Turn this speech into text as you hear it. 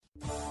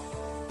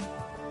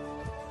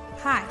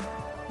Hi,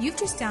 you've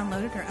just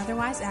downloaded or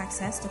otherwise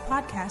accessed a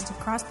podcast of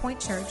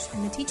Crosspoint Church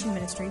and the teaching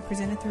ministry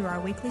presented through our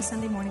weekly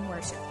Sunday morning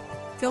worship.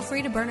 Feel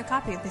free to burn a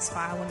copy of this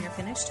file when you're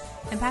finished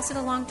and pass it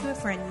along to a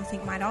friend you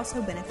think might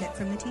also benefit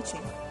from the teaching.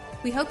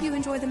 We hope you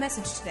enjoy the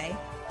message today,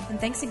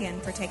 and thanks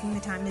again for taking the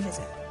time to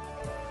visit.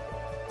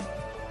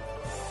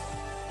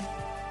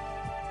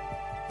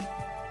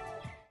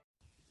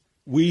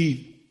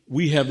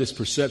 We have this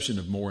perception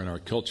of more in our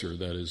culture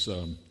that is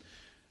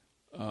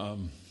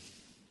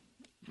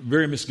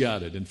very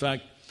misguided. In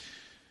fact,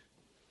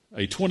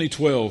 a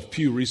 2012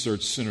 Pew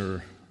Research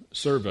Center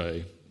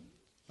survey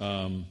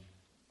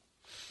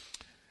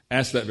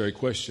asked that very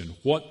question.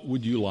 What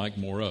would you like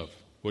more of?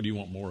 What do you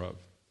want more of?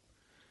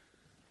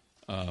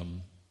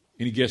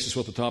 Any guesses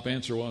what the top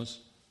answer was?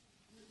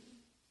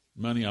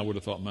 Money. I would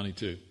have thought money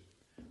too.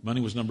 Money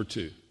was number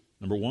 2.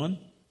 Number 1,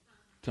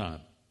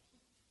 time.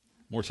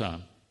 More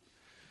time.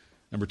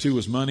 Number 2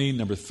 was money.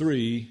 Number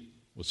 3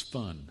 was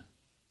fun.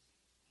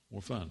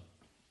 More fun.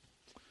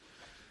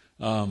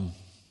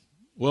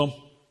 Well,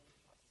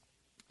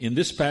 in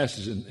this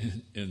passage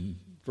in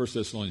 1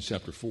 Thessalonians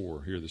chapter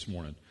 4 here this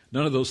morning,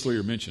 none of those 3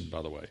 are mentioned,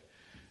 by the way,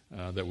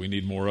 that we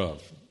need more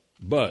of.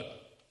 But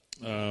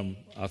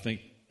I think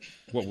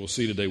what we'll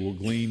see today will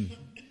glean,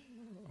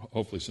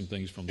 hopefully, some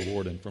things from the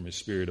Lord and from His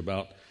Spirit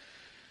about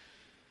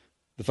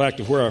the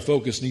fact of where our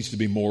focus needs to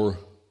be more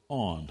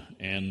on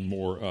and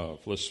more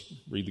of. Let's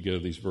read together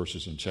these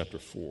verses in chapter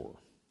 4,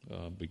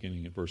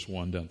 beginning at verse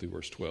 1 down through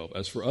verse 12.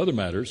 As for other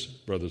matters,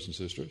 brothers and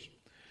sisters,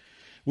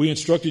 we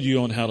instructed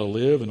you on how to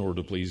live in order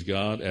to please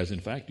God, as in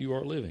fact you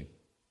are living.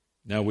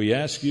 Now we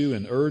ask you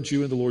and urge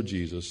you in the Lord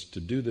Jesus to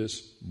do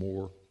this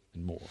more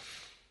and more.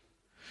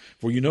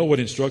 For you know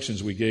what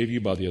instructions we gave you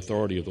by the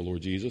authority of the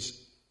Lord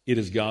Jesus. It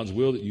is God's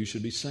will that you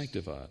should be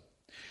sanctified,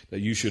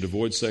 that you should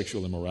avoid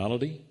sexual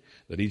immorality,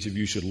 that each of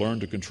you should learn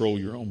to control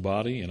your own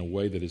body in a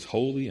way that is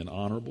holy and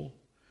honorable,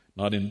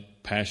 not in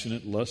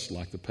passionate lust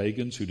like the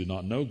pagans who do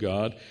not know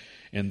God,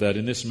 and that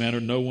in this manner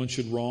no one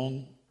should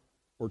wrong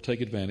or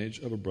take advantage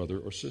of a brother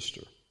or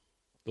sister.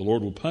 The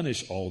Lord will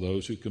punish all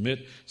those who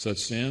commit such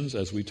sins,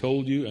 as we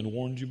told you and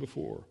warned you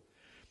before.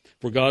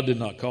 For God did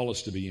not call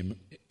us to be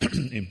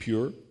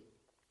impure,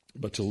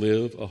 but to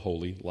live a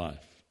holy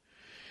life.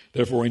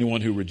 Therefore,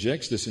 anyone who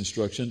rejects this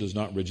instruction does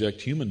not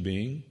reject human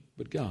being,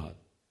 but God,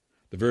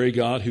 the very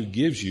God who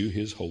gives you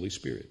His Holy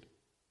Spirit.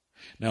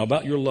 Now,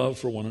 about your love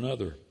for one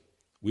another,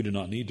 we do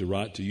not need to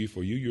write to you,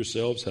 for you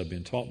yourselves have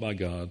been taught by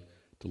God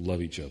to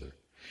love each other.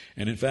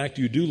 And in fact,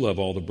 you do love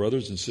all the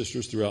brothers and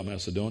sisters throughout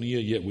Macedonia,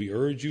 yet we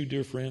urge you,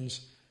 dear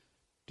friends,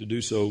 to do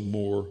so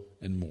more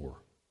and more.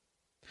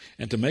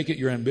 And to make it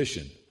your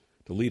ambition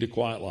to lead a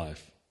quiet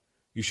life,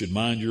 you should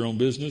mind your own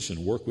business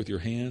and work with your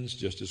hands,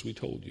 just as we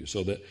told you,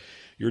 so that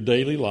your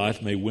daily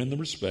life may win the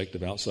respect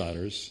of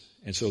outsiders,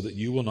 and so that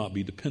you will not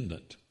be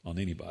dependent on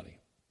anybody.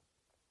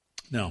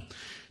 Now,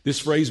 this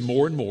phrase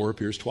more and more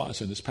appears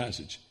twice in this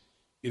passage.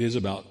 It is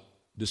about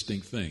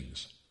distinct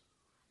things.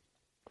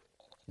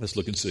 Let's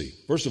look and see.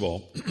 First of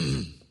all,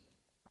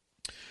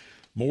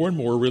 more and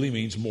more really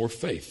means more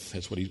faith.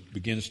 That's what he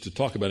begins to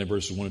talk about in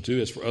verses 1 and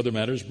 2. As for other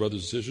matters,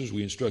 brothers and sisters,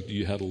 we instructed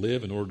you how to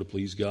live in order to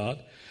please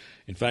God.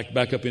 In fact,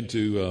 back up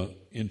into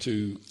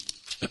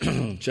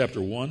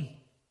chapter 1,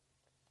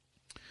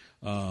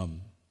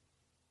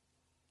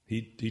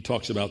 he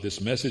talks about this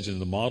message and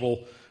the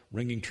model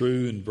ringing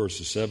true in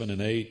verses 7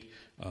 and 8.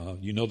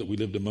 You know that we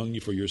lived among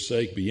you for your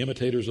sake. Be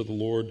imitators of the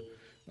Lord,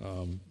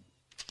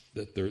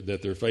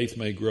 that their faith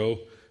may grow.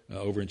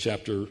 Over in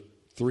chapter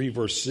 3,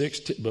 verse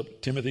 6,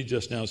 but Timothy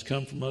just now has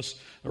come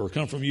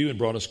from you and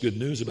brought us good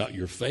news about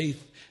your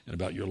faith and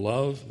about your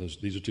love.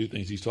 These are 2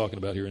 things he's talking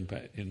about here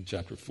in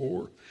chapter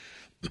 4.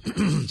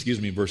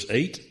 Verse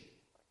 8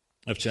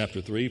 of chapter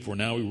 3. For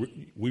now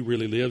we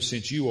really live,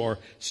 since you are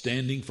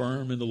standing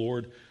firm in the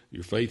Lord.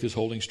 Your faith is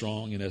holding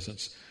strong, in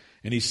essence.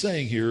 And he's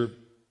saying here,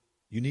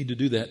 you need to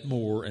do that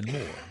more and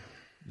more.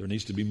 There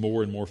needs to be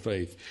more and more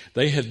faith.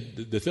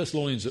 The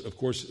Thessalonians, of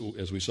course,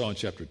 as we saw in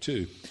chapter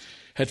 2,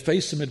 had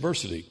faced some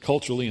adversity.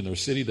 Culturally in their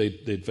city,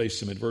 they'd faced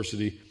some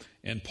adversity,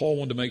 and Paul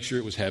wanted to make sure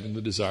it was having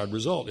the desired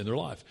result in their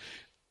life.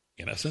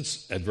 In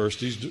essence,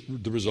 adversity is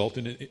the result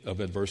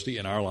of adversity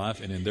in our life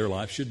and in their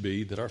life should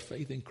be that our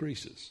faith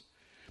increases,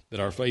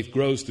 that our faith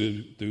grows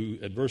through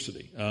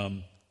adversity.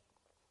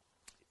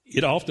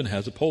 It often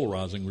has a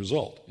polarizing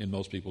result in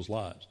most people's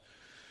lives.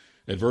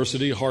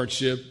 Adversity,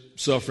 hardship,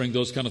 suffering,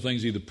 those kind of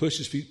things either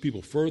pushes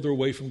people further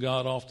away from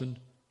God often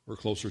or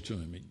closer to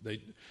Him.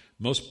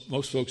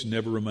 Most folks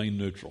never remain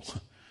neutral.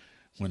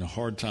 When a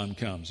hard time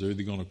comes, they're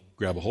either going to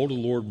grab a hold of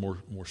the Lord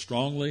more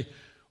strongly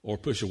or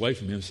push away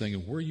from Him saying,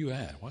 where are you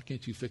at? Why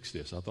can't you fix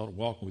this? I thought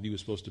walking with you was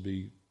supposed to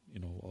be,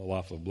 a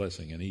life of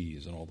blessing and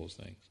ease and all those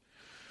things.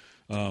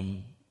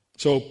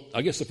 So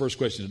I guess the first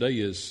question today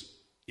is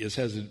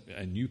has it,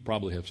 and you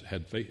probably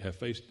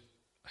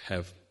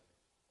have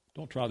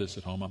don't try this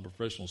at home. I'm a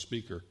professional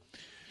speaker.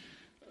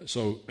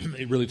 So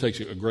it really takes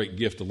a great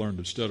gift to learn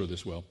to stutter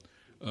this well.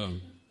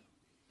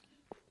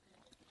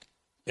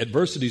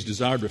 Adversity's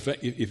desired effect,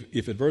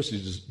 if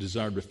adversity's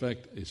desired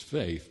effect is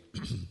faith,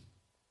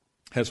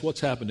 Has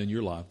what's happened in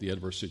your life, the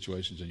adverse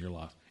situations in your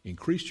life,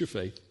 increased your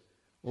faith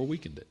or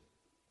weakened it?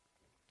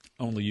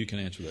 Only you can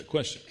answer that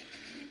question.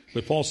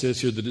 But Paul says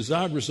here the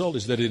desired result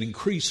is that it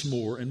increased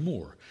more and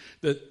more.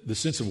 That the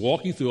sense of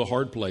walking through a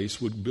hard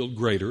place would build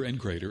greater and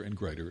greater and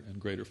greater and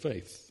greater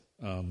faith.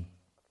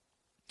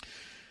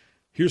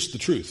 Here's the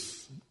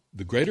truth.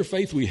 The greater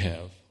faith we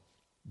have,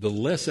 the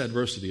less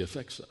adversity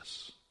affects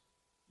us.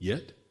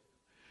 Yet,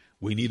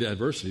 we need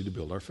adversity to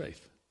build our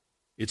faith.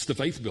 It's the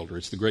faith builder.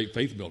 It's the great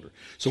faith builder.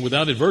 So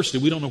without adversity,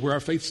 we don't know where our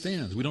faith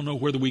stands. We don't know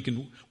whether we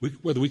can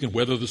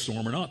weather the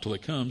storm or not till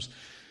it comes.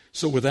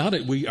 So without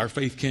it, our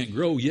faith can't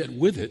grow. Yet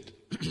with it,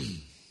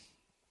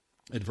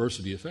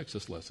 adversity affects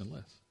us less and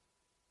less.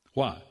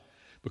 Why?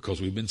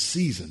 Because we've been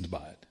seasoned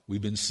by it.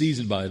 We've been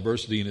seasoned by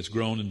adversity, and it's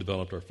grown and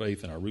developed our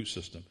faith and our root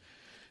system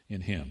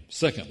in Him.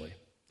 Secondly,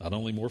 not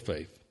only more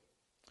faith,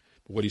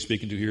 but what he's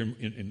speaking to here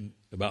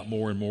about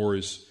more and more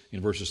is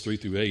in verses 3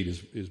 through 8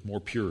 is more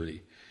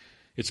purity.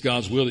 It's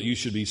God's will that you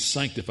should be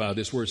sanctified.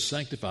 This word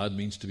sanctified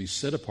means to be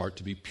set apart,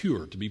 to be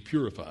pure, to be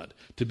purified,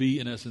 to be,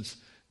 in essence,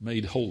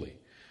 made holy.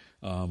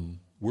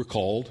 We're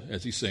called,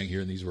 as he's saying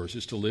here in these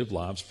verses, to live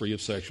lives free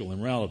of sexual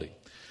immorality.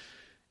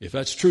 If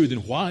that's true, then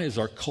why is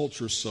our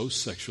culture so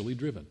sexually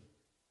driven?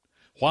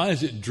 Why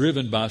is it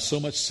driven by so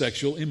much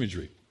sexual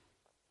imagery?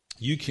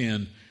 You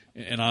can,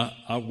 and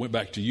I went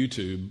back to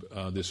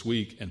YouTube this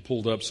week and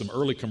pulled up some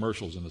early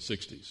commercials in the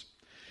 60s.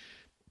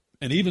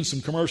 And even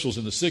some commercials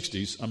in the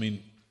 60s, I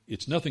mean,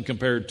 it's nothing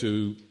compared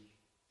to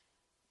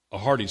a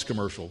Hardee's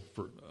commercial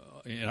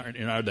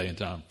in our day and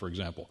time, for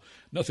example.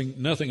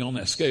 Nothing on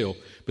that scale.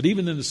 But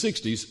even in the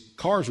 60s,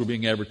 cars were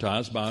being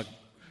advertised by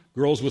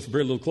girls with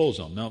very little clothes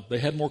on. Now, they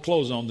had more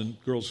clothes on than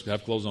girls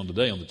have clothes on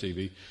today on the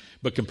TV.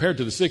 But compared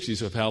to the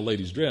 60s of how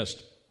ladies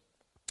dressed,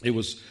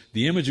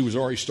 the imagery was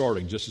already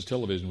starting, just as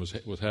television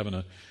was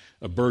having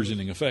a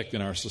burgeoning effect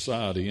in our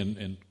society. And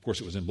of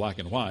course, it was in black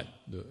and white,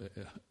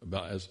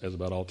 as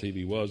about all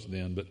TV was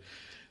then. But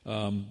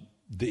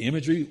the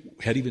imagery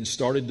had even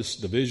started,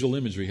 the visual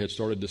imagery had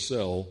started to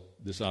sell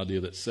this idea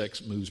that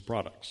sex moves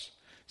products,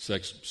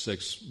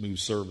 sex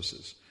moves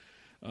services.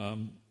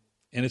 And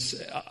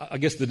I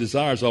guess the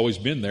desire has always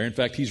been there. In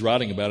fact, he's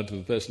writing about it to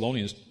the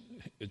Thessalonian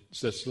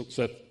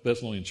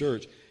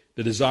church.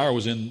 The desire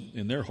was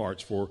in their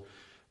hearts for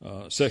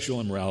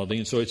sexual immorality,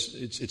 and so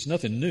it's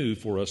nothing new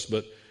for us.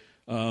 But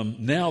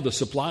now the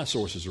supply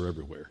sources are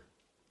everywhere.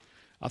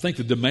 I think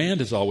the demand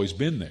has always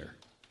been there,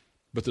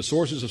 but the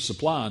sources of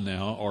supply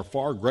now are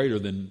far greater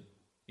than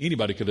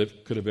anybody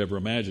could have ever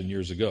imagined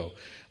years ago.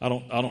 I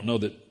don't know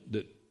that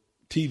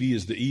TV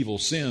is the evil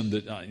sin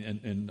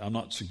and I'm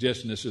not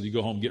suggesting this that you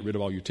go home and get rid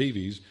of all your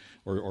TVs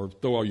or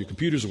throw all your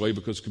computers away,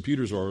 because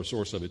computers are a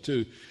source of it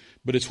too.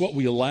 But it's what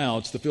we allow.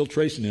 It's the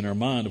filtration in our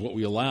mind of what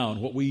we allow and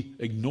what we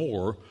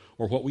ignore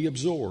or what we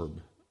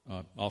absorb,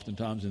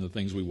 oftentimes in the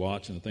things we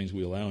watch and the things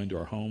we allow into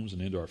our homes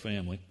and into our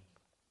family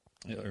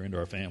or into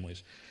our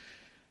families.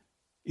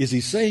 Is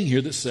he saying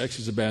here that sex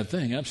is a bad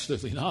thing?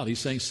 Absolutely not. He's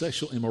saying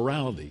sexual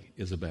immorality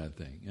is a bad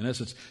thing. In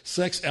essence,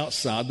 sex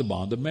outside the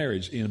bond of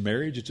marriage. In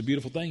marriage, it's a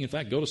beautiful thing. In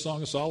fact, go to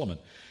Song of Solomon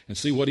and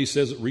see what he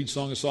says. Read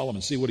Song of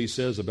Solomon. See what he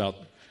says about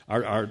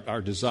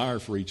our desire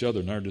for each other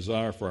and our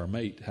desire for our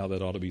mate, how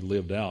that ought to be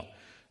lived out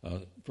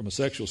from a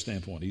sexual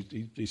standpoint.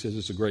 He says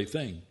it's a great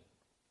thing,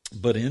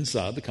 but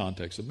inside the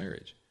context of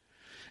marriage.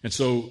 And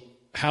so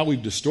how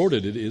we've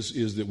distorted it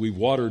is that we've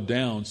watered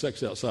down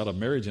sex outside of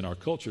marriage in our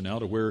culture now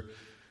to where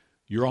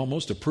you're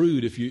almost a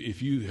prude if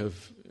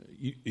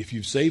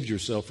you've saved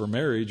yourself for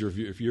marriage, or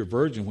if you're a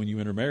virgin when you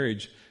enter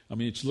marriage. I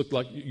mean, it's looked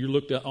like you're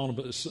looked at on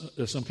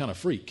as some kind of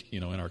freak,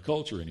 in our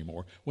culture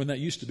anymore, when that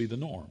used to be the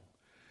norm.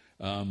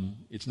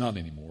 It's not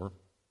anymore.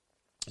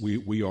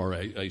 We are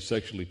a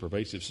sexually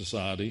pervasive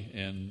society,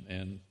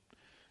 and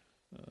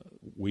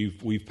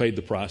we've paid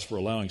the price for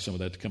allowing some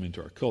of that to come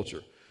into our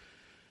culture.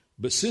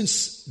 But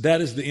since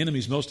that is the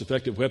enemy's most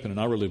effective weapon,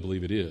 and I really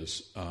believe it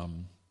is,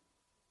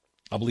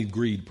 I believe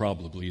greed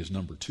probably is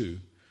number 2,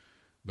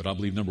 but I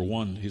believe number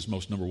 1, his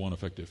number one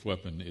effective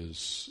weapon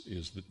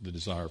is the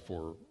desire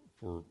for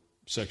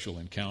sexual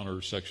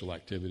encounter, sexual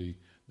activity,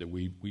 that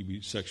we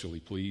be sexually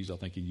pleased. I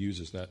think he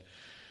uses that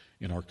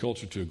in our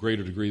culture to a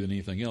greater degree than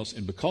anything else.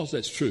 And because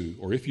that's true,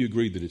 or if you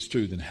agree that it's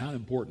true, then how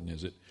important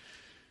is it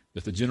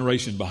that the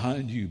generation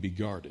behind you be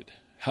guarded?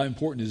 How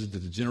important is it that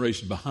the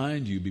generation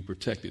behind you be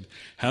protected?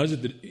 How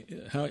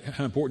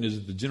important is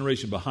it that the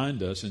generation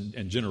behind us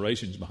and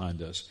generations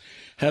behind us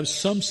have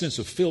some sense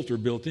of filter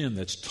built in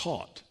that's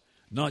taught,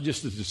 not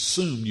just that's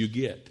assumed you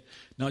get,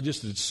 not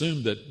just that's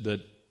assumed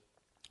that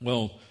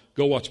well,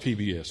 go watch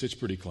PBS, it's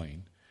pretty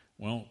clean.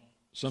 Well,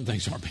 some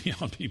things on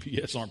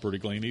PBS aren't pretty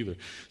clean either.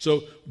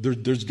 So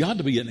there's got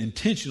to be an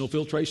intentional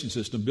filtration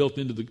system built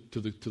into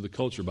the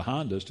culture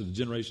behind us, to the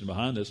generation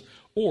behind us,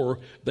 or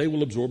they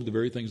will absorb the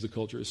very things the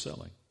culture is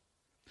selling.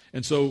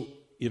 And so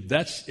if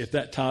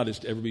that tide is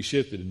to ever be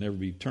shifted and never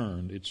be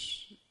turned,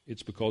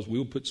 it's because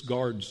we'll put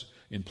guards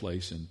in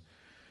place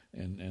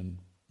and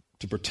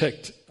to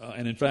protect.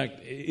 And in fact,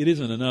 it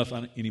isn't enough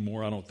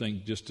anymore, I don't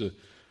think, just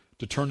to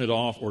to turn it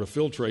off or to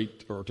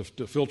filtrate or to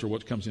filter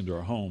what comes into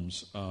our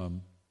homes.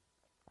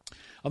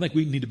 I think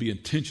we need to be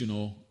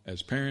intentional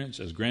as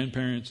parents, as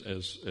grandparents,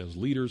 as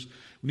leaders.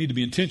 We need to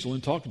be intentional in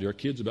talking to our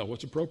kids about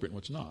what's appropriate and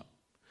what's not.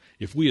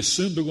 If we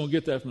assume they're going to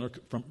get that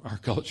from our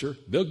culture,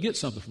 they'll get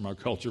something from our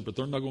culture, but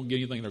they're not going to get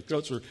anything in our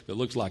culture that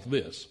looks like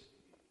this.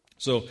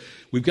 So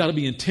we've got to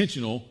be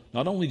intentional,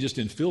 not only just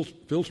in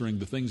filtering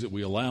the things that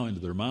we allow into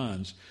their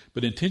minds,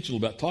 but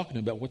intentional about talking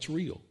about what's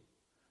real.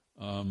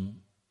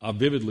 I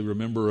vividly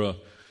remember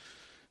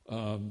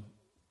when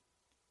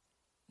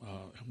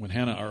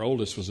Hannah, our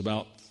oldest, was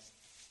about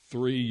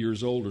 3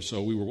 years old or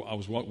so. We were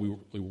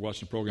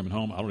watching a program at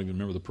home. I don't even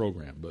remember the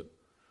program, but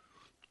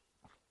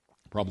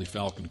probably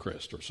Falcon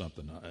Crest or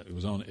something. It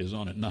was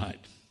on at night,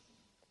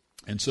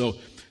 and so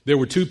there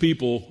were two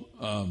people,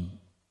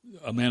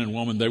 a man and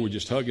woman. They were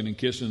just hugging and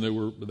kissing. They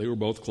were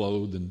both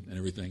clothed and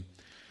everything.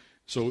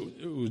 So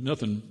it was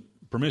nothing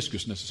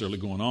promiscuous necessarily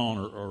going on,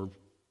 or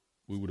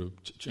we would have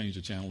changed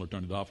the channel or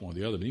turned it off one or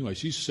the other. But anyway,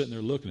 she's sitting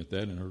there looking at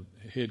that, and her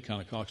head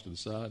kind of cocks to the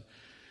side.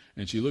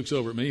 And she looks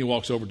over at me and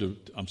walks over to,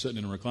 I'm sitting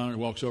in a recliner,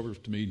 walks over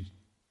to me.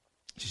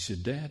 She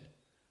said, "Dad,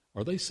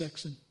 are they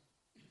sexing?"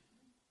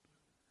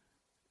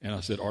 And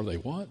I said, "Are they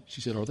what?"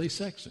 She said, "Are they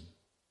sexing?"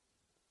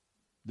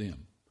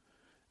 Them.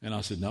 And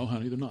I said, "No,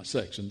 honey, they're not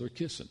sexing, they're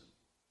kissing."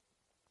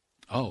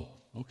 "Oh,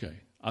 okay."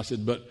 I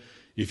said, "But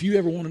if you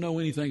ever want to know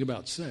anything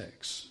about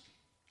sex,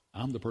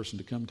 I'm the person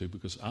to come to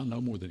because I know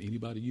more than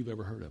anybody you've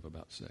ever heard of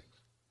about sex.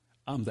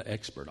 I'm the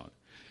expert on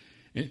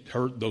it." And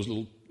her, those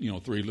little,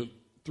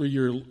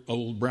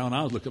 3-year-old brown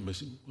eyes look at me and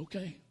say,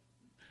 "Okay."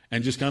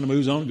 And just kind of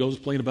moves on and goes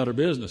playing about her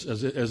business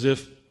as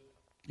if,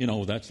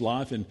 that's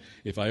life. And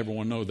if I ever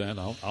want to know that,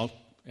 I'll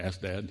ask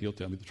Dad and he'll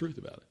tell me the truth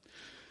about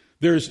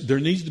it.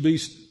 There needs to be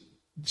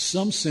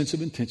some sense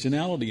of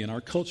intentionality in our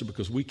culture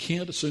because we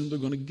can't assume they're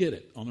going to get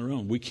it on their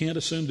own. We can't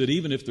assume that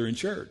even if they're in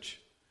church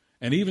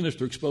and even if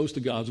they're exposed to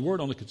God's Word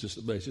on a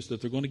consistent basis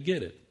that they're going to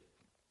get it.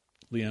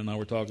 Leanne and I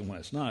were talking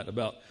last night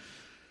about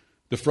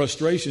the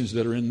frustrations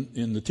that are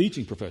in the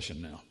teaching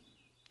profession now.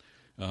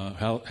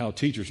 How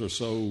teachers are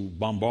so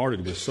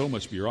bombarded with so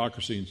much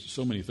bureaucracy and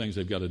so many things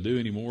they've got to do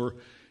anymore.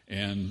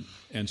 And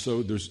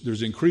so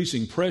there's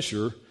increasing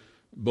pressure,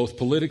 both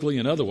politically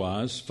and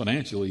otherwise,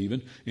 financially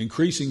even,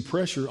 increasing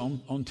pressure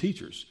on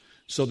teachers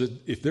so that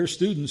if their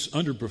students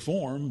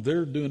underperform,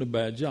 they're doing a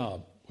bad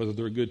job, whether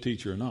they're a good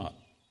teacher or not.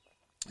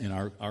 And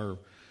our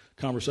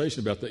conversation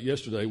about that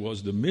yesterday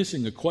was the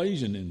missing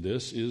equation in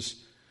this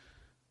is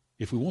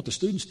if we want the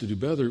students to do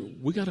better,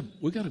 we got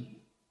to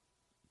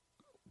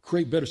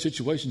create better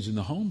situations in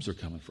the homes they're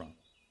coming from.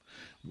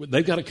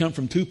 They've got to come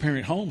from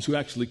two-parent homes who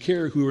actually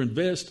care, who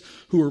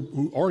are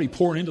already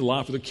pouring into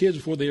life for their kids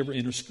before they ever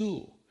enter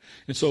school.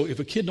 And so if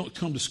a kid don't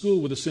come to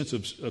school with a sense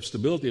of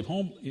stability of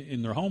home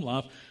in their home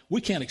life,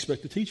 we can't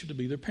expect the teacher to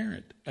be their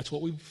parent. That's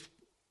what we've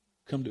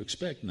come to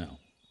expect now.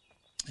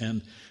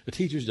 And a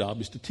teacher's job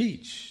is to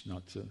teach,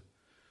 not to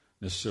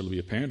necessarily be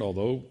a parent,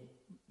 although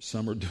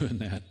some are doing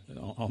that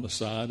on the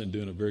side and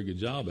doing a very good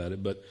job at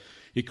it. But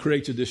it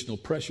creates additional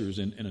pressures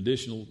and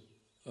additional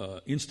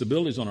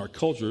instabilities on our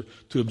culture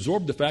to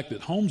absorb the fact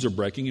that homes are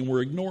breaking and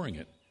we're ignoring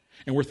it.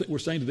 And we're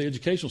saying to the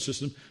educational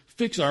system,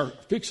 fix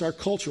our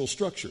cultural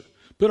structure.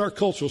 Put our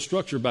cultural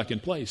structure back in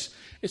place.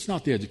 It's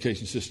not the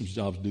education system's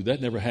job to do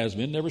that. Never has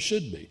been, never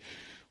should be.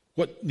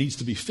 What needs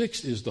to be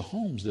fixed is the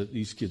homes that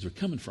these kids are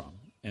coming from.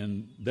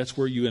 And that's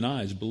where you and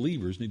I as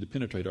believers need to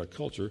penetrate our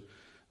culture,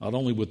 not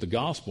only with the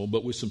gospel,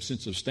 but with some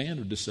sense of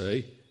standard to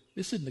say,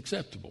 this isn't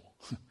acceptable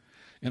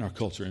in our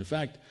culture. In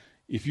fact,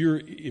 if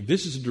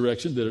this is a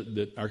direction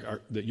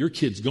that your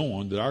kid's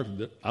going,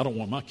 that I don't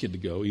want my kid to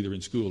go, either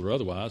in school or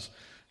otherwise,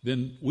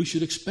 then we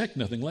should expect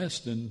nothing less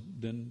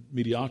than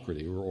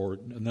mediocrity or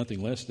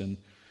nothing less than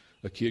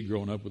a kid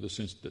growing up with a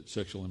sense that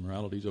sexual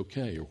immorality is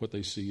okay or what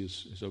they see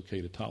is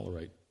okay to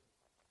tolerate.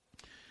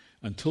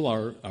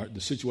 Until the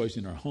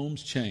situation in our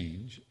homes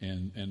change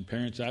and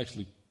parents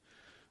actually,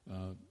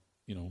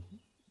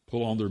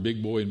 pull on their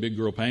big boy and big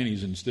girl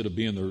panties instead of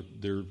being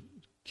their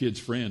kid's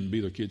friend, be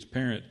their kid's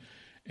parent,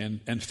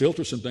 and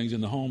filter some things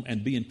in the home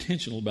and be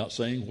intentional about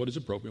saying what is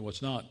appropriate and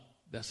what's not,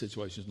 that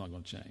situation is not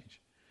going to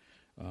change.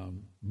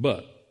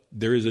 But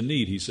there is a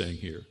need, he's saying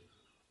here,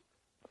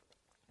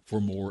 for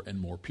more and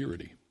more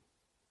purity.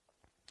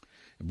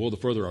 And boy, the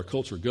further our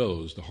culture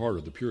goes, the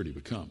harder the purity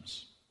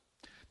becomes.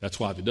 That's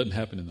why if it doesn't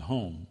happen in the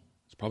home,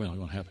 it's probably not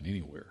going to happen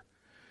anywhere.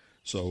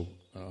 So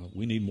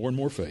we need more and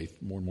more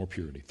faith, more and more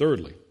purity.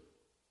 Thirdly,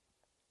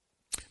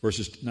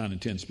 verses 9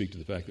 and 10 speak to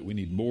the fact that we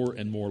need more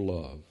and more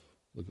love.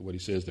 Look at what he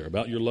says there.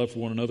 About your love for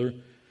one another,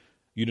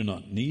 we do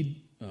not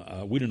need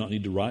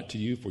to write to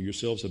you, for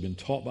yourselves have been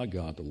taught by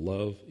God to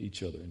love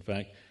each other. In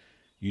fact,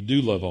 you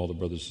do love all the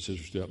brothers and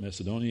sisters throughout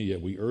Macedonia,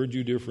 yet we urge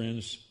you, dear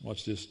friends,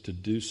 watch this, to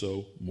do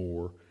so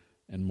more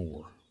and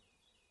more.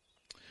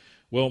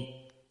 Well,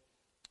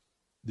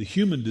 the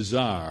human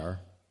desire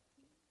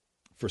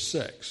for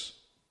sex,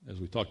 as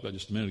we talked about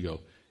just a minute ago,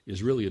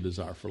 is really a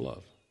desire for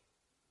love.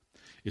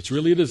 It's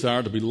really a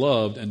desire to be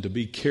loved and to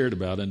be cared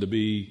about and to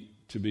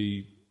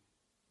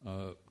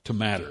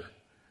matter.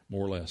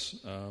 more or less.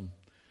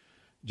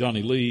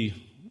 Johnny Lee,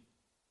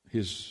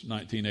 his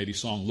 1980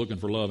 song, Looking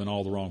for Love in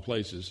All the Wrong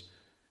Places,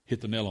 hit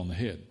the nail on the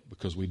head,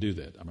 because we do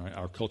that. I mean,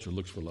 our culture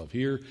looks for love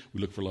here.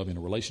 We look for love in a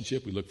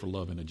relationship. We look for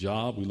love in a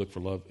job. We look for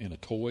love in a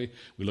toy.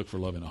 We look for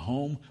love in a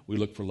home. We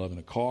look for love in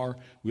a car.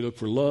 We look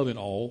for love in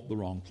all the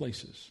wrong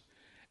places.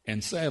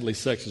 And sadly,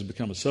 sex has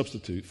become a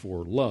substitute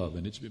for love,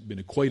 and it's been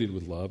equated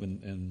with love,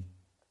 and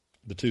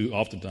the two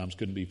oftentimes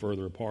couldn't be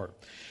further apart.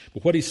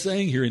 But what he's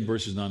saying here in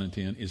verses 9 and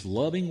 10 is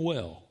loving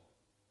well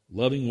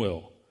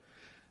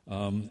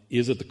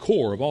is at the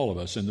core of all of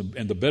us, and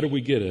the better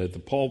we get at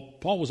it.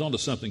 Paul was onto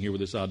something here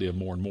with this idea of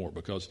more and more,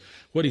 because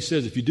what he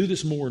says, if you do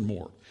this more and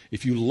more,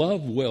 if you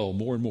love well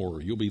more and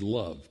more, you'll be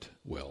loved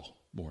well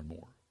more and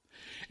more.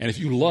 And if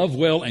you love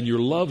well and you're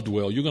loved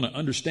well, you're going to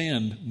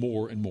understand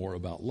more and more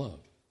about love.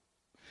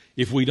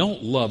 If we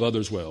don't love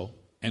others well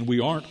and we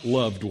aren't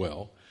loved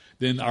well,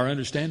 then our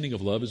understanding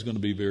of love is going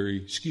to be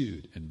very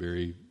skewed and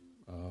very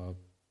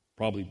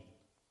probably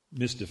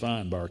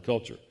misdefined by our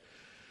culture.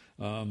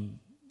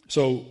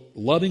 So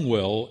loving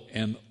well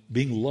and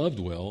being loved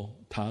well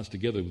ties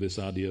together with this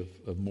idea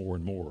of more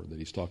and more that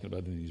he's talking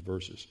about in these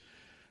verses.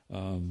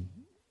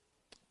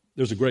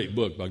 There's a great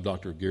book by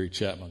Dr. Gary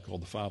Chapman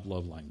called The 5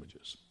 Love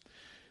Languages.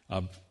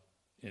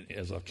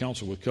 As I've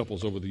counseled with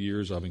couples over the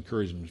years, I've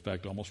encouraged them, in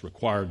fact, almost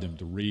required them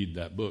to read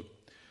that book.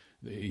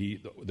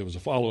 There was a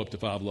follow-up to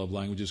 5 Love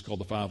Languages called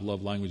The 5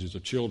 Love Languages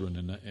of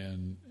Children,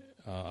 and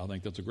I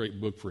think that's a great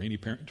book for any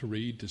parent to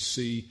read, to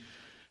see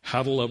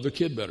how to love their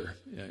kid better.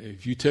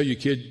 If you tell your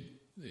kid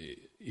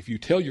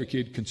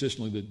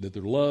consistently that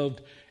they're loved,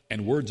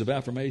 and words of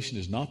affirmation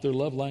is not their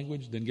love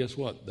language, then guess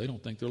what? They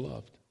don't think they're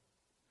loved.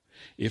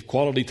 If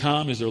quality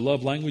time is their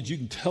love language, you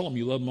can tell them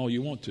you love them all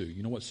you want to.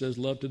 You know what says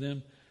love to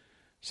them?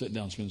 Sit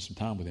down and spend some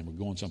time with them, or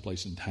going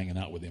someplace and hanging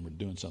out with them, or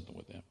doing something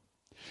with them.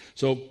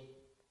 So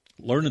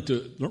learning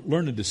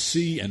to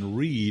see and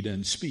read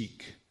and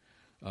speak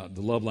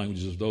the love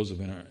languages of those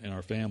in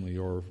our family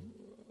are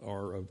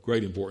of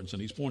great importance,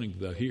 and he's pointing to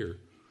that here.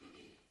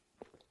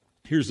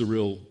 Here's the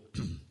real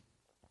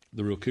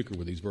kicker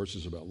with these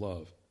verses about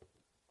love.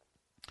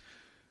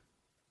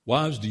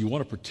 Wives, do you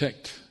want to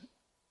protect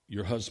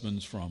your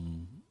husbands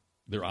from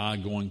their eye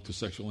going to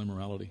sexual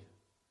immorality?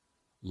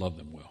 Love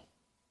them well.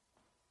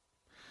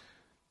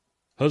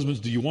 Husbands,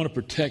 do you want to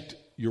protect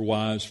your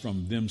wives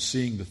from them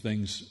seeing the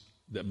things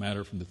that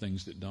matter from the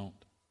things that don't?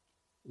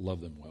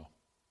 Love them well.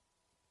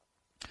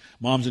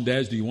 Moms and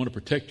dads, do you want to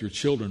protect your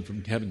children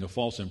from having a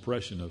false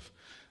impression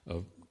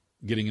of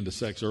getting into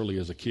sex early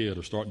as a kid,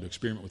 or starting to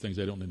experiment with things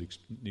they don't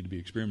need to be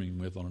experimenting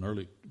with on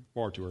an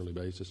far too early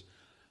basis?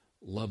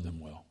 Love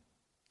them well.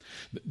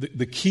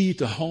 The key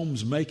to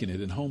homes making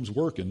it and homes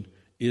working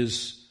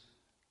is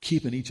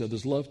keeping each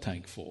other's love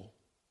tank full.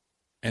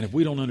 And if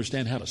we don't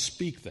understand how to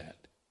speak that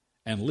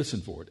and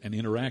listen for it and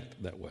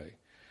interact that way,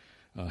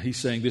 he's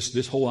saying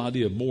this whole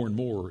idea of more and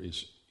more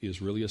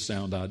is really a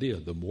sound idea.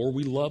 The more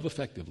we love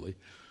effectively,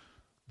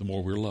 the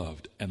more we're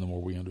loved, and the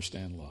more we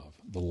understand love.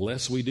 The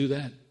less we do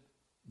that,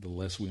 the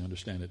less we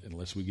understand it, and the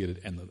less we get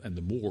it, and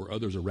the more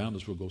others around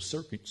us will go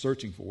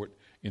searching for it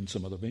in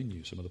some other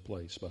venue, some other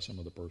place, by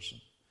some other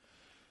person.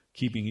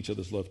 Keeping each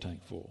other's love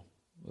tank full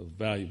of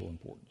valuable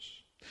importance.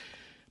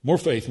 More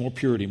faith, more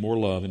purity, more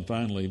love, and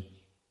finally,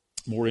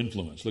 more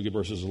influence. Look at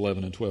verses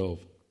 11 and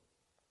 12.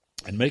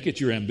 And make it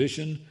your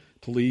ambition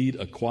to lead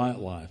a quiet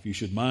life. You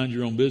should mind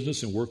your own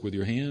business and work with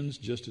your hands,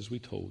 just as we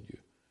told you,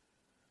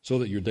 so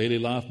that your daily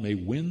life may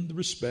win the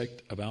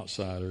respect of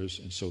outsiders,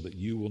 and so that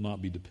you will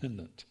not be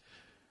dependent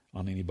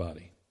on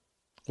anybody.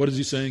 What is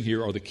he saying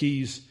here are the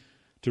keys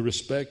to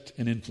respect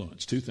and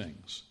influence? 2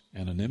 things: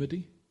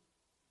 anonymity,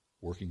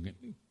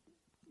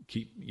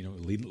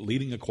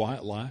 leading a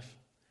quiet life.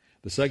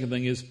 The second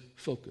thing is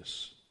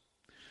focus.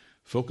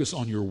 Focus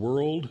on your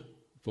world.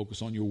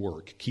 Focus on your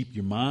work. Keep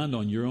your mind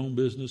on your own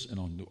business and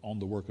on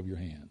the work of your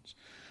hands.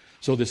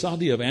 So this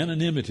idea of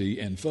anonymity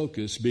and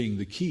focus being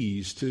the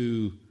keys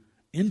to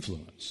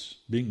influence,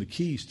 being the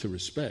keys to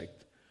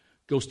respect,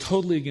 goes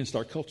totally against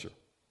our culture.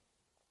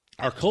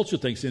 Our culture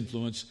thinks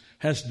influence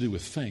has to do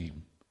with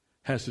fame,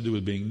 has to do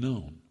with being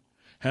known,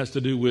 has to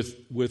do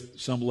with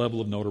some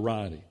level of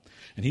notoriety.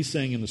 And he's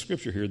saying in the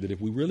scripture here that if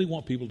we really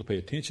want people to pay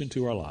attention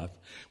to our life,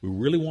 we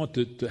really want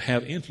to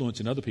have influence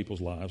in other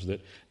people's lives,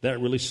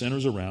 that really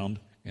centers around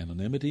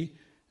anonymity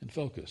and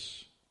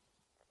focus.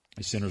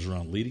 It centers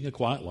around leading a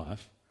quiet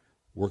life,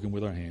 working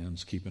with our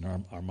hands, keeping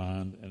our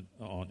mind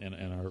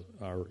and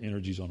our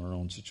energies on our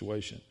own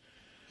situation.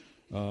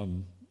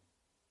 The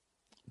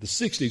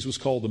 60s was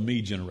called the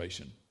Me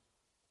generation.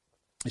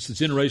 It's the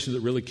generation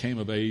that really came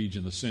of age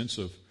in the sense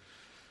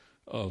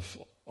of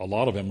a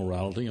lot of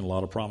immorality and a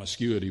lot of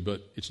promiscuity,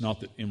 but it's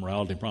not that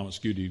immorality and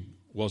promiscuity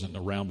wasn't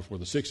around before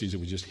the 60s. It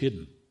was just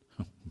hidden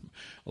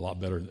a lot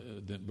better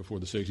than before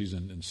the 60s.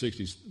 And in the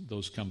 60s,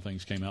 those kind of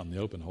things came out in the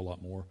open a whole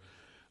lot more.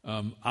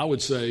 I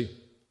would say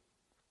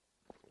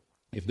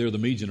if they're the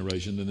Me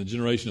generation, then the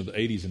generation of the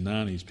 80s and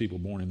 90s, people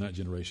born in that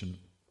generation,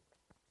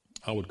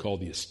 I would call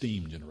the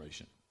esteemed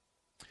generation.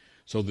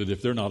 So that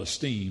if they're not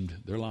esteemed,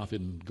 their life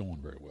isn't going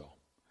very well.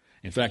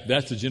 In fact,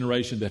 that's the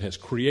generation that has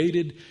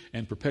created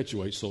and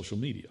perpetuates social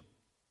media.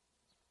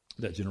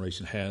 That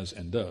generation has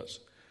and does.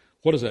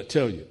 What does that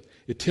tell you?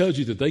 It tells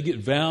you that they get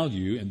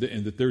value and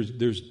that there's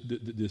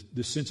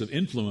this sense of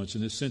influence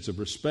and this sense of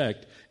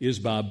respect is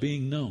by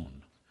being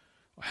known,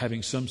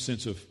 having some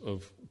sense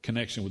of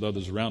connection with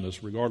others around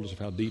us, regardless of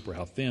how deep or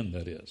how thin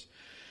that is.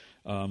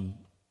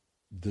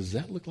 Does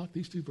that look like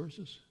these two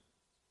verses?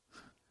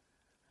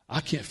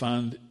 I can't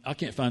find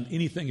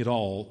anything at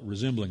all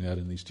resembling that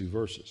in these two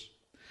verses.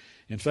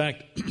 In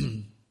fact,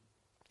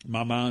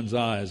 my mind's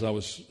eye, as I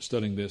was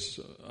studying this,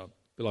 I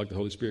feel like the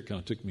Holy Spirit kind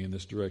of took me in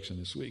this direction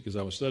this week. As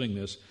I was studying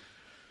this,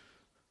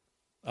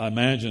 I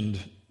imagined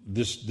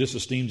this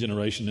esteemed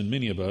generation, and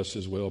many of us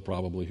as well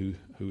probably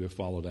who have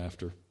followed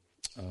after,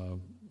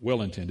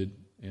 well-intended.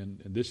 And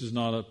this is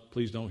not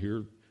please don't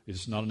hear,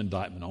 it's not an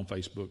indictment on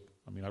Facebook.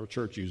 I mean, our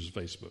church uses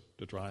Facebook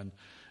to try and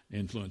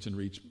influence and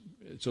reach.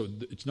 So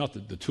it's not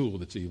the tool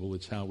that's evil,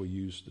 it's how we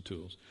use the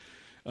tools.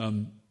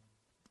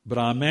 But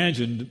I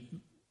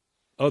imagined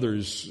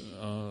others,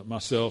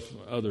 myself,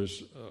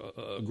 others,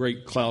 a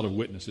great cloud of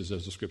witnesses,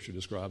 as the Scripture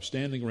describes,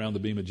 standing around the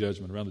beam of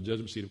judgment, around the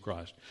judgment seat of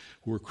Christ,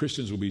 where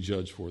Christians will be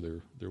judged for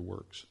their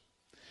works.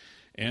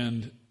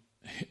 And,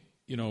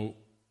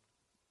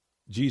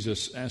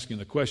 Jesus asking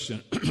the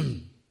question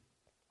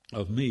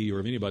of me or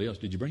of anybody else,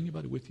 did you bring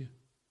anybody with you?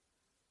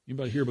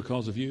 Anybody here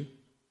because of you?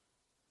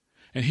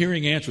 And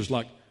hearing answers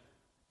like,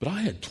 but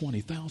I had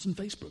 20,000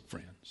 Facebook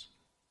friends.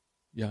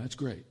 Yeah, that's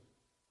great.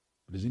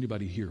 But is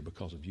anybody here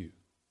because of you?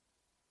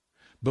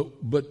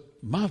 But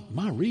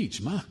my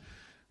reach, my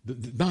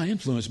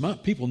influence, my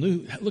people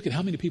knew. Look at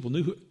how many people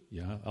knew.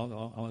 Yeah,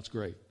 that's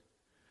great.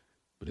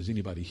 But is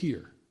anybody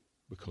here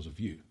because of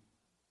you?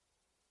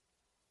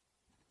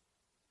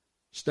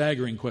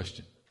 Staggering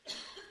question.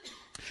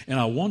 And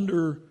I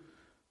wonder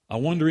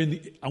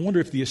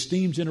if the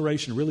esteemed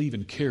generation really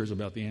even cares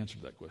about the answer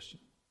to that question,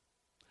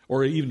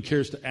 or even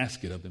cares to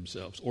ask it of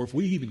themselves, or if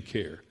we even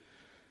care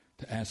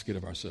to ask it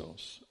of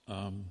ourselves.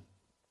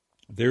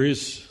 There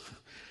is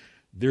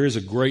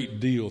a great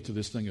deal to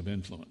this thing of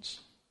influence,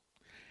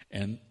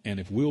 and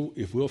if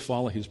we'll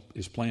follow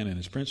his plan and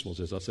his principles,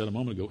 as I said a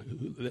moment ago,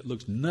 that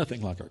looks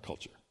nothing like our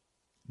culture.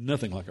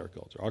 Nothing like our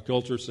culture. Our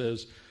culture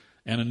says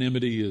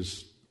anonymity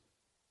is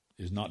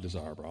not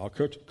desirable. Our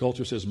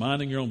culture says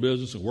minding your own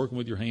business and working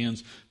with your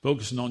hands,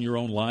 focusing on your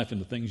own life and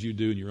the things you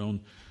do in your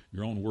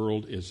own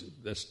world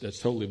that's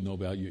totally of no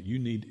value. You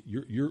need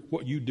your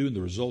what you do and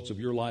the results of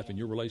your life and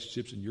your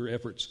relationships and your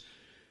efforts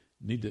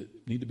need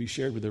to be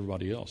shared with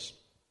everybody else.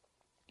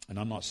 And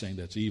I'm not saying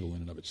that's evil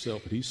in and of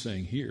itself, but he's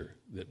saying here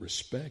that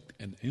respect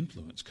and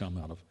influence come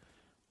out of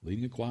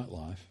leading a quiet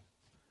life,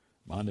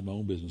 minding my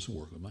own business, and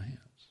working with my hands.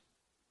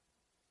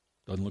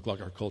 Doesn't look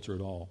like our culture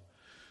at all.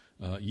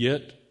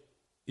 Yet,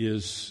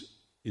 is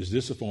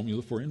this a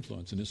formula for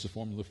influence? And is this a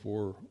formula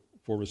for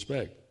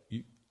respect?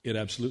 It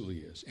absolutely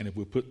is. And if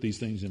we put these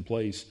things in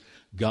place,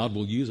 God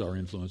will use our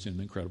influence in an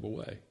incredible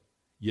way.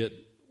 Yet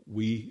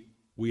we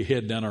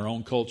head down our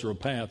own cultural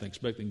path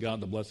expecting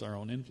God to bless our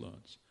own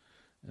influence.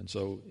 And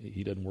so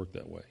he doesn't work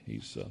that way.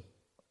 He's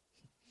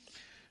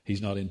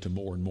not into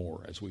more and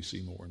more, as we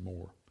see more and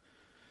more.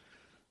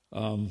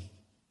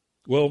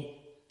 Well,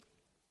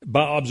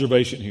 by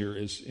observation here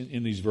is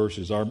in these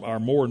verses, our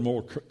more and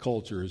more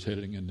culture is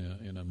heading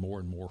in a more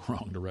and more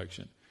wrong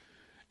direction.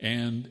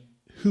 And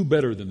who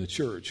better than the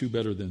church, who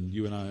better than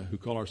you and I who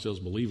call ourselves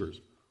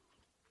believers,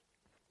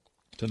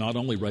 to not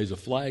only raise a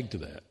flag to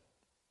that,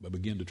 but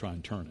begin to try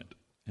and turn it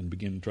and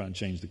begin to try and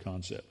change the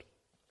concept.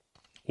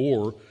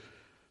 Or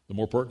the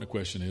more pertinent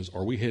question is,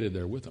 are we headed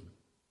there with them?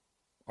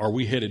 Are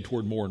we headed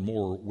toward more and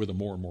more with a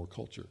more and more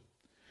culture?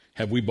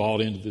 Have we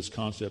bought into this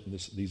concept and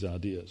these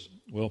ideas?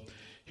 Well,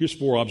 here's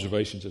 4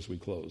 observations as we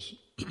close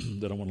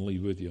that I want to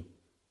leave with you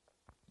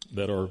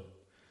that are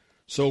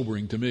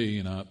sobering to me,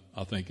 and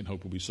I think and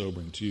hope will be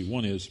sobering to you.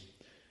 One is,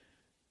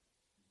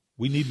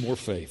 we need more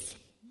faith,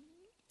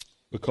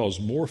 because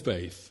more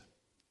faith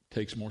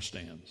takes more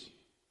stands.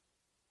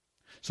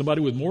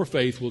 Somebody with more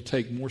faith will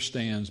take more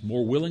stands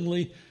more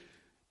willingly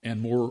and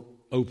more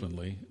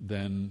openly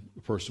than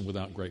a person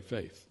without great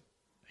faith.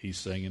 He's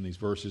saying in these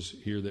verses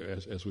here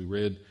that as we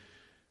read,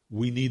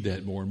 we need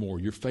that more and more.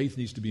 Your faith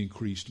needs to be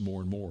increased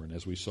more and more. And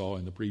as we saw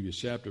in the previous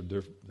chapter,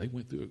 they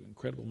went through an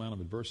incredible amount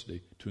of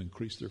adversity to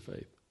increase their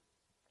faith.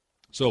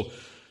 So,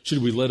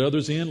 should we let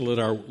others in? Let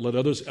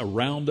others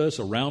around us,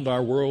 around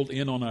our world,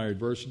 in on our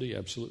adversity?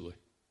 Absolutely.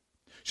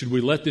 Should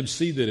we let them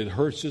see that it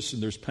hurts us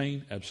and there's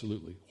pain?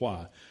 Absolutely.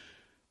 Why?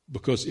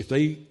 Because if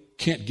they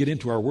can't get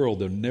into our world,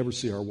 they'll never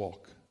see our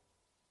walk.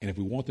 And if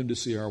we want them to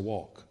see our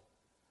walk,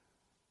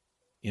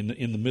 in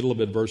the middle of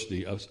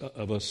adversity,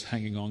 of us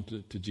hanging on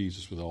to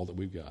Jesus with all that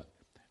we've got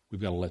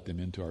to let them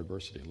into our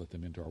adversity, let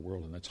them into our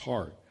world. And that's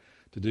hard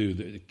to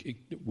do.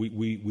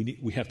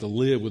 We have to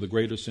live with a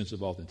greater sense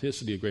of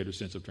authenticity, a greater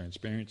sense of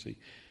transparency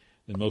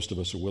than most of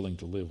us are willing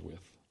to live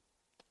with.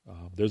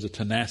 There's a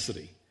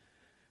tenacity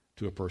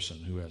to a person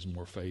who has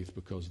more faith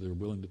because they're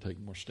willing to take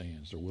more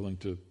stands. They're willing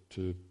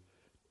to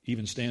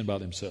even stand by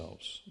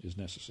themselves is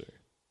necessary.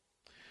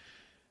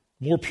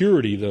 More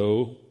purity,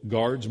 though,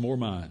 guards more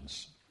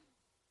minds.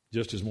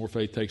 Just as more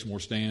faith takes more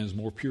stands,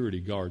 more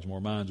purity guards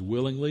more minds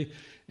willingly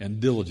and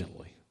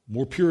diligently.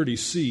 More purity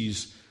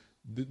sees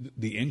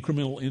the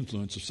incremental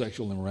influence of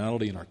sexual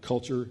immorality in our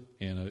culture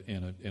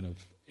and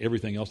of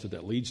everything else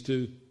that leads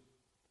to.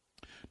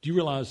 Do you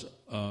realize,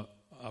 I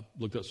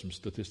looked up some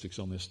statistics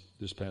on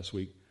this past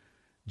week,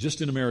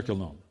 just in America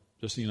alone,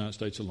 just in the United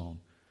States alone,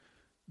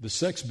 the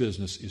sex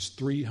business is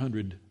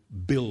 $300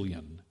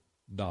 billion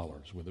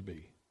with a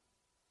B.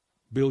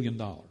 $1 billion.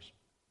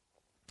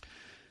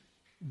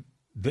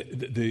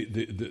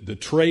 The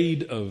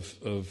trade of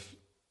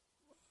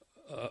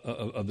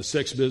the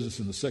sex business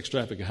and the sex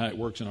traffic and how it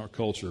works in our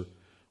culture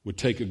would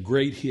take a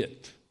great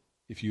hit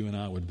if you and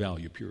I would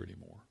value purity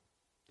more.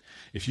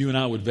 If you and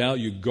I would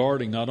value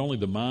guarding not only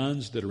the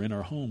minds that are in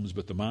our homes,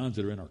 but the minds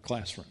that are in our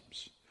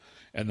classrooms,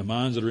 and the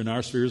minds that are in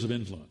our spheres of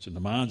influence, and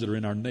the minds that are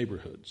in our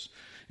neighborhoods.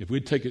 If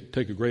we'd take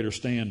a greater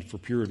stand for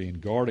purity and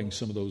guarding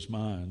some of those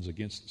minds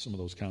against some of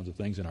those kinds of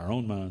things in our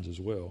own minds as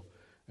well,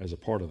 as a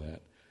part of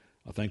that,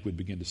 I think we'd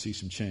begin to see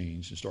some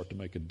change and start to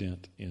make a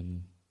dent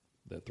in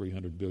that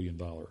 $300 billion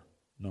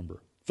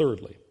number.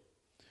 Thirdly,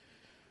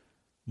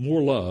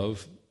 more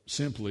love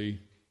simply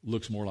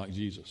looks more like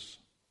Jesus.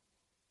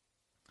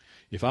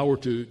 If I were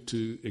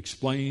to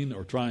explain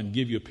or try and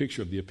give you a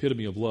picture of the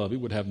epitome of love,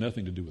 it would have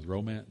nothing to do with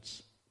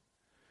romance.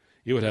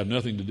 It would have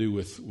nothing to do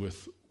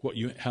with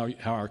how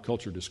our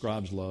culture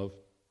describes love.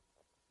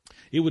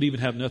 It would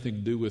even have nothing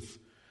to do with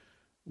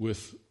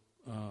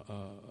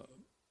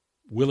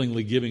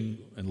willingly giving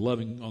and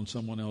loving on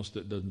someone else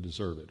that doesn't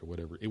deserve it or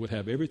whatever. It would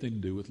have everything to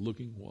do with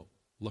looking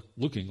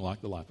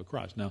like the life of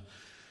Christ. Now,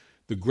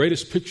 the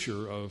greatest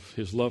picture of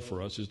his love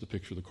for us is the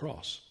picture of the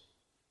cross.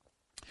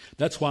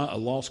 That's why a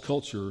lost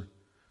culture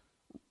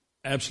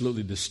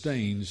absolutely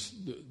disdains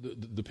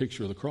the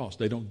picture of the cross.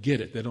 They don't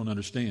get it. They don't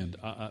understand.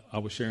 I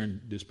was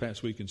sharing this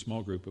past week in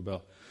small group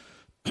about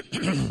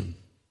some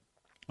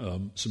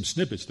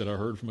snippets that I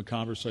heard from a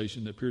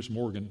conversation that Pierce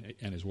Morgan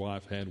and his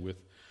wife had with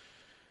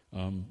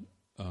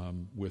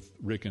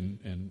Rick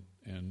and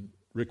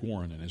Rick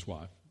Warren and his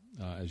wife.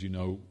 As you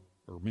know,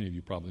 or many of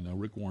you probably know,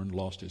 Rick Warren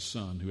lost his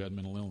son who had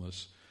mental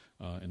illness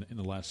in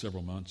the last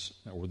several months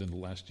or within the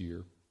last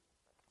year.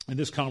 And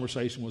this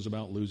conversation was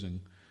about losing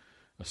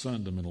a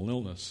son to mental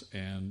illness.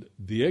 And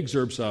the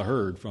excerpts I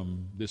heard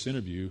from this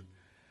interview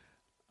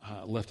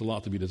left a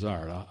lot to be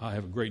desired. I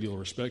have a great deal of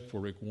respect for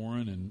Rick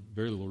Warren and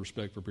very little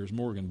respect for Pierce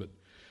Morgan, but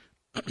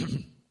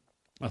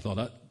I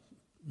thought,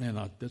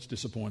 that's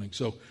disappointing.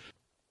 So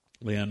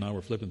Leanne and I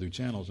were flipping through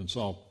channels and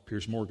saw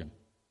Pierce Morgan.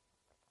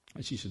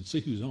 And she said, see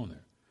who's on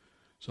there.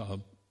 So I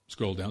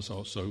scrolled down,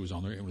 saw who was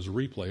on there. It was a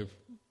replay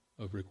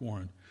of Rick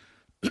Warren,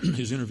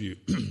 his interview.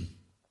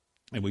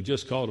 And we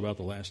just called about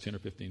the last 10 or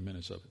 15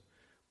 minutes of it.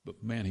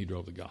 But man, he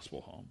drove the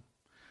gospel home.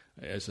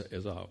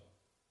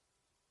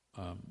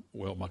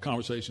 My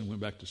conversation went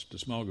back to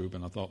small group,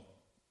 and I thought,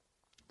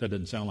 that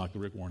doesn't sound like the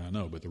Rick Warren I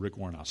know, but the Rick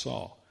Warren I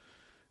saw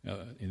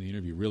in the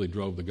interview really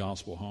drove the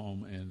gospel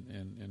home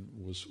and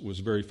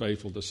was very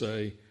faithful to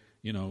say,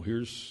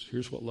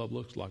 here's what love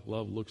looks like.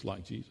 Love looks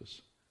like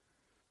Jesus.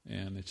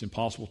 And it's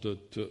impossible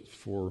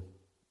for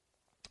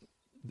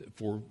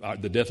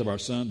the death of our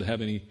son to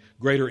have any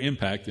greater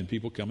impact than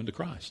people coming to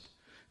Christ.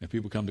 If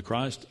people come to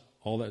Christ,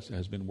 all that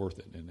has been worth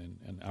it.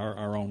 And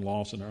our own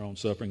loss and our own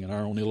suffering and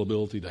our own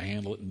inability to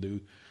handle it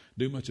and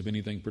do much of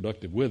anything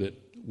productive with it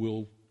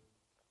will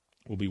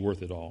be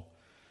worth it all.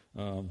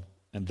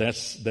 And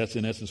that's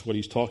in essence what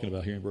he's talking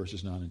about here in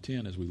verses 9 and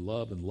 10. As we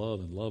love and love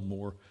and love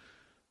more,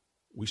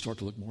 we start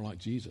to look more like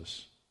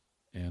Jesus.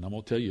 And I'm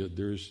going to tell you,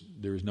 there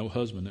is no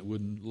husband that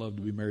wouldn't love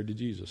to be married to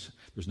Jesus.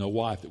 There's no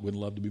wife that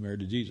wouldn't love to be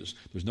married to Jesus.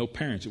 There's no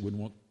parents that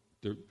wouldn't want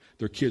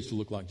their kids to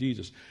look like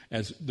Jesus.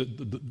 As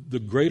the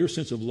greater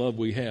sense of love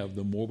we have,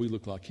 the more we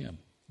look like him,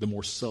 the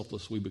more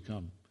selfless we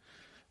become,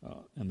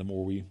 and the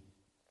more we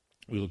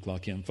look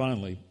like him.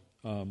 Finally,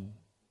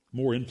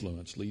 more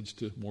influence leads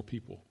to more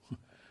people.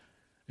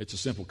 It's a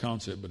simple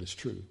concept, but it's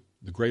true.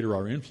 The greater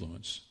our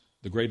influence,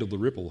 the greater the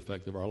ripple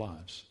effect of our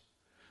lives.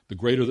 The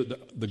greater the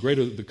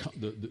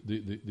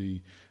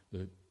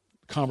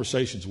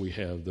conversations we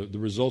have, the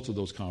results of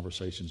those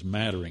conversations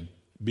mattering,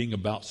 being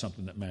about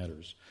something that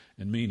matters,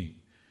 and meaning.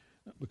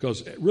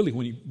 Because really,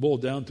 when you boil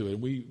down to it,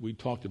 we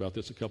talked about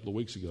this a couple of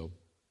weeks ago,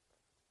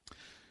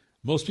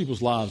 most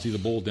people's lives either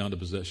boil down to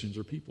possessions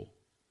or people.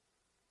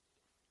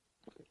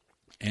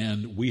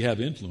 And we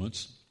have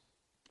influence,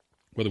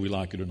 whether we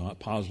like it or not,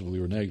 positively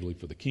or negatively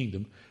for the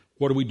kingdom.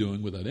 What are we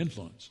doing with that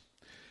influence?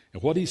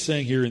 And what he's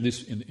saying here in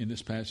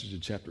this passage in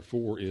chapter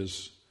 4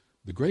 is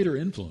the greater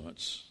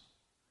influence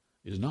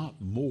is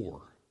not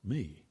more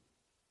me,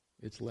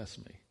 it's less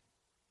me.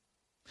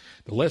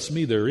 The less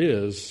me there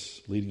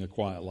is, leading a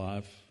quiet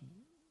life,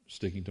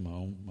 sticking to my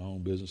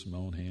own business in my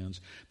own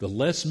hands, the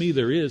less me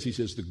there is, he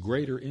says, the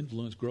greater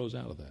influence grows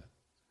out of that.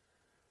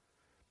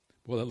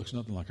 Boy, that looks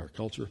nothing like our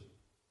culture.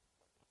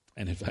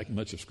 And in fact,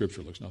 much of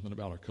Scripture looks nothing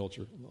about our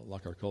culture,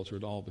 like our culture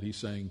at all. But he's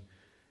saying,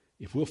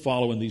 if we'll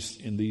follow in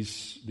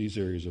these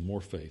areas of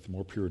more faith,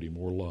 more purity,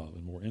 more love,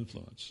 and more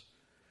influence,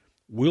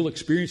 we'll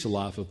experience a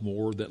life of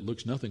more that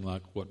looks nothing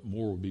like what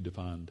more would be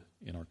defined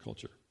in our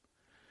culture.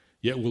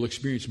 Yet we'll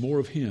experience more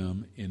of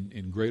Him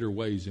in greater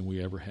ways than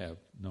we ever have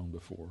known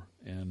before.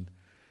 And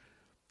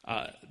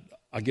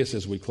I guess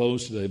as we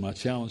close today, my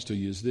challenge to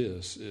you is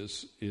this,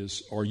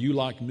 is are you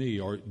like me,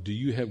 or do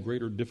you have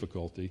greater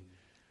difficulty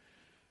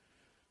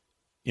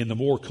in the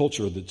more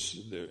culture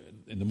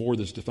in the more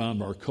that's defined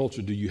by our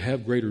culture? Do you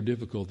have greater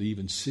difficulty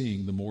even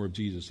seeing the more of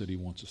Jesus that He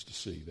wants us to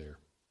see there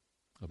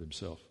of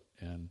Himself?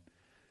 And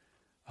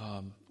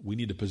we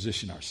need to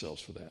position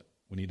ourselves for that.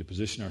 We need to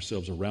position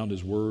ourselves around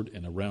His Word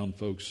and around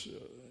folks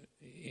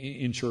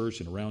in church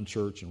and around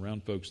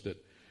folks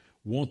that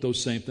want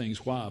those same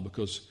things. Why?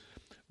 Because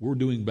we're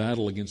doing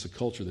battle against a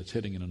culture that's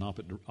heading in an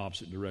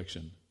opposite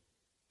direction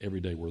every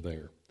day we're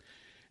there.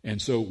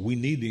 And so we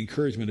need the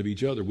encouragement of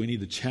each other. We need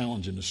the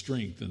challenge and the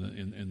strength and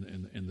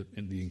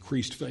the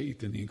increased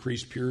faith and the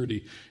increased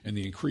purity and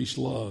the increased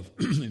love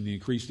and the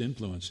increased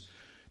influence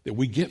that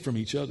we get from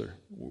each other.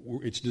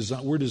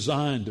 We're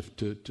designed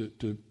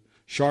to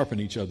sharpen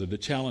each other, to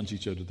challenge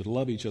each other, to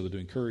love each other, to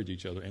encourage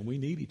each other, and we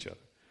need each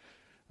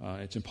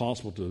other. It's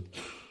impossible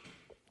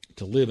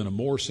to live in a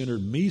more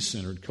centered,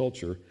 me-centered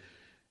culture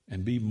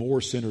and be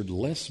more centered,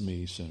 less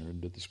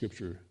me-centered that the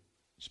Scripture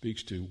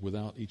speaks to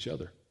without each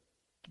other.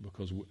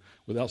 Because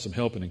without some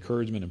help and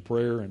encouragement and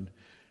prayer and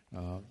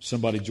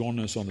somebody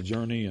joining us on the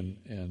journey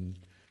and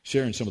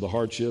sharing some of the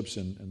hardships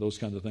and those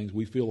kinds of things,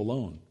 we feel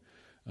alone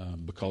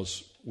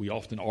because we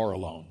often are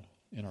alone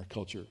in our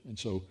culture. And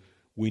so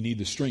we need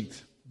the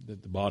strength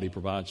that the body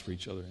provides for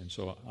each other. And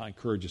so I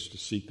encourage us to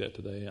seek that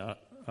today.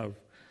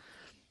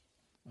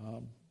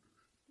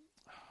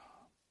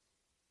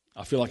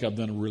 I feel like I've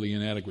done a really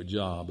inadequate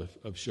job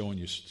of showing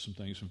you some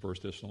things from 1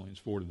 Thessalonians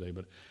 4 today,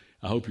 but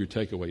I hope your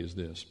takeaway is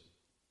this.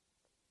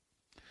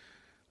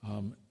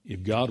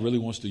 If God really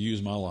wants to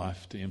use my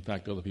life to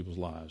impact other people's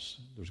lives,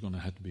 there's going to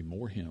have to be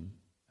more Him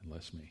and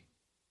less me.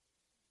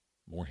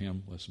 More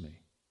Him, less me.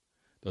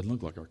 Doesn't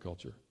look like our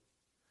culture.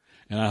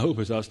 And I hope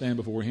as I stand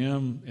before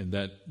Him and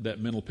that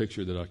mental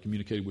picture that I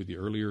communicated with you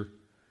earlier,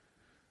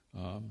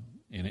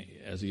 and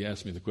as He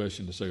asked me the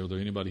question to say, are there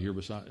anybody here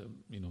beside,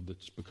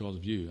 that's because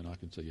of you? And I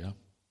can say, yeah,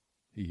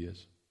 he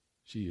is.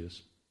 She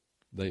is.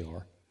 They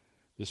are.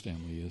 This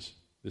family is.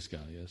 This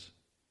guy is.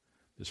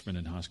 This friend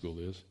in high school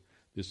is.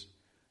 This,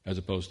 as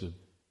opposed to,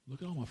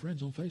 look at all my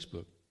friends on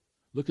Facebook.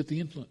 Look at the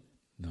influence.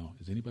 No,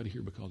 is anybody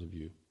here because of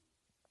you?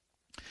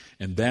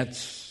 And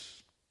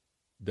that's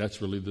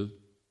really the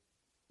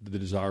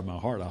desire of my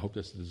heart. I hope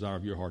that's the desire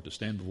of your heart, to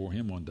stand before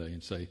Him one day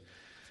and say,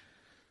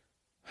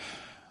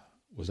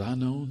 was I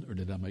known or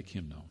did I make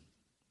Him known?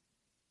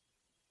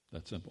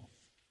 That's simple.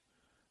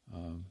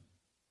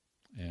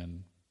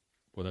 And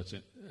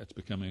that's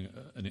becoming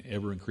an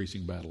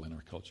ever-increasing battle in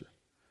our culture.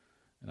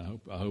 And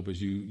I hope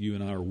as you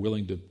and I are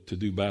willing to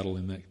do battle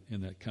in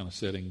that kind of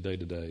setting day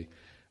to day,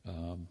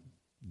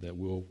 that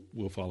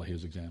we'll follow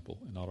His example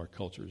and not our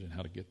cultures and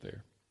how to get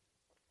there.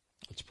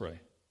 Let's pray.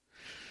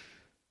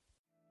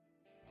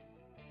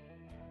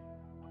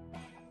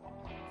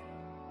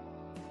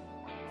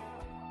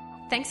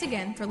 Thanks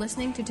again for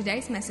listening to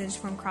today's message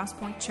from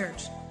Crosspoint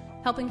Church,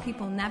 helping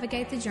people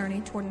navigate the journey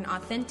toward an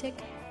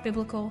authentic,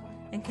 biblical,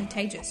 and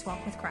contagious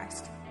walk with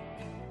Christ.